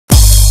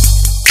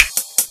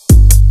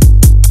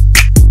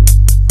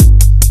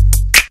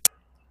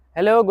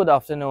Hello, good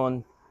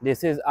afternoon.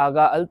 This is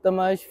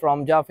𝙅𝘼𝙋𝙃𝙄𝙄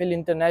from Japhil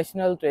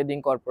International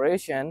Trading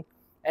Corporation,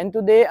 and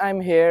today I'm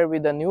here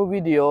with a new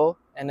video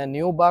and a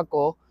new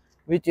Backhoe,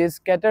 which is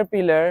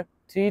Caterpillar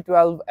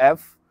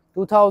 312F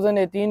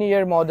 2018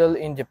 year model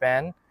in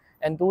Japan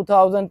and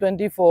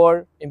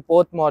 2024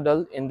 import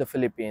model in the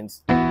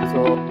Philippines.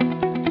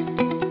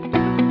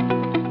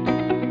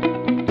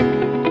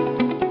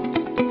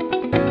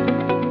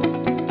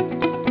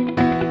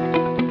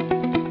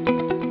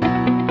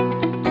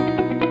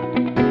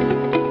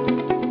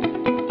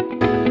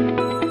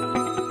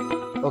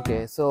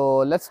 Okay, so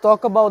let's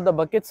talk about the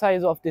bucket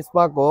size of this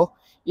Backhoe.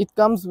 It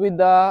comes with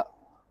the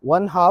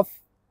 1/2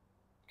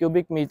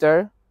 cubic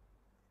meter.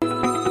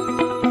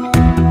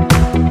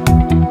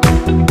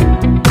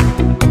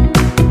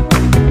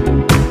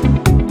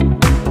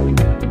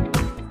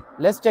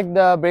 Let's check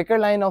the breaker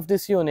line of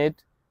this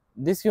unit.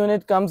 This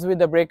unit comes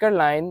with a breaker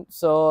line,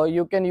 so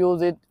you can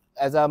use it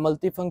as a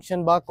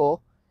multifunction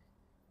Backhoe.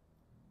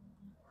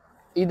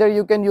 Either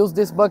you can use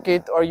this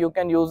bucket or you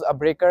can use a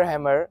breaker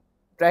hammer.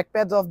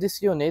 Trackpads of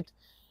this unit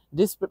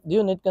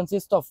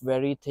consists of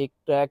very thick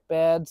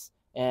trackpads,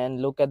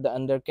 and look at the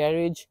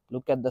undercarriage,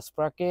 look at the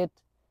sprocket.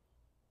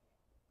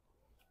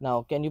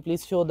 Now can you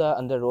please show the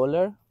under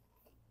roller?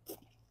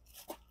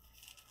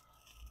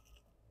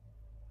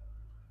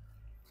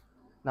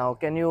 Now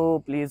can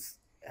you please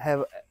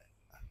have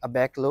a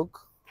back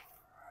look?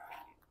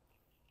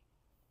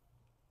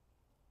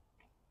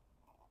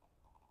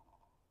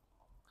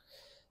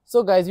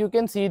 So guys, you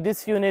can see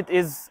this unit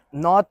is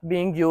not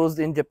being used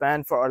in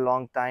Japan for a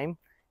long time,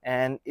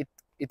 and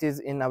it is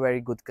in a very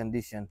good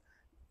condition.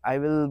 I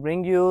will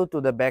bring you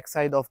to the back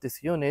side of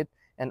this unit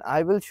and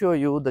I will show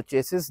you the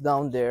chassis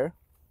down there.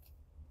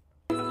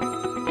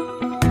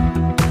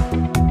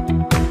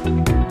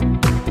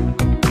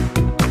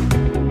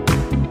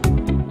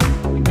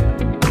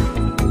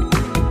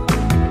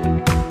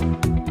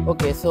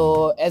 Okay,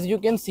 so as you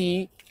can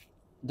see,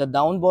 the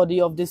down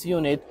body of this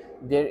unit,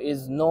 there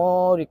is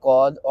no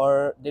record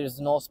or there is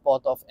no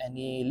spot of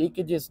any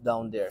leakages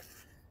down there.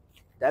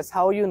 That's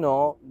how you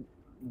know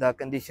the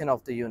condition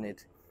of the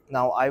unit.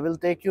 Now I will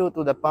take you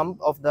to the pump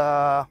of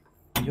the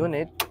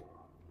unit.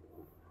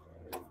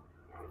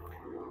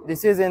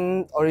 This is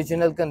in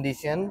original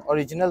condition,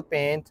 original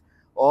paint,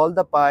 all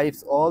the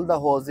pipes, all the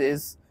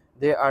hoses,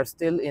 they are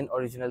still in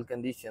original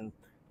condition,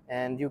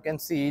 and you can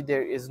see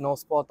there is no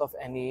spot of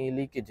any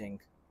leakaging.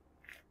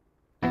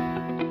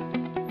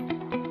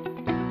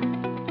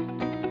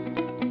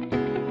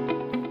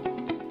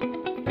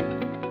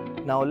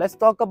 Now let's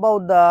talk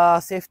about the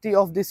safety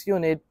of this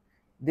unit.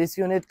 This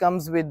unit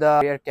comes with the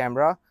rear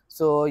camera,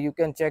 so you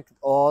can check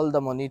all the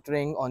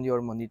monitoring on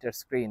your monitor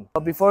screen.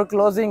 Before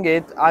closing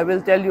it, I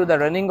will tell you the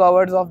running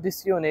hours of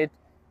this unit.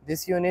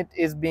 This unit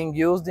is being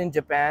used in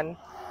Japan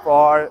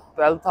for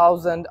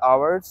 12,000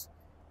 hours,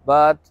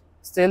 but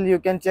still you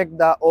can check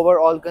the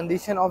overall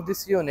condition of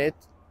this unit.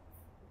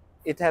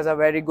 It has a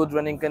very good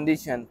running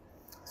condition.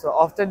 So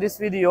after this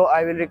video,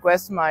 I will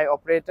request my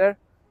operator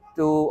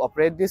to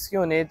operate this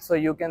unit so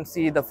you can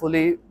see the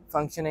fully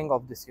functioning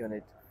of this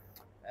unit.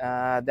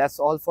 That's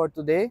all for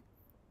today.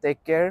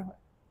 Take care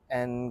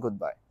and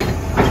goodbye.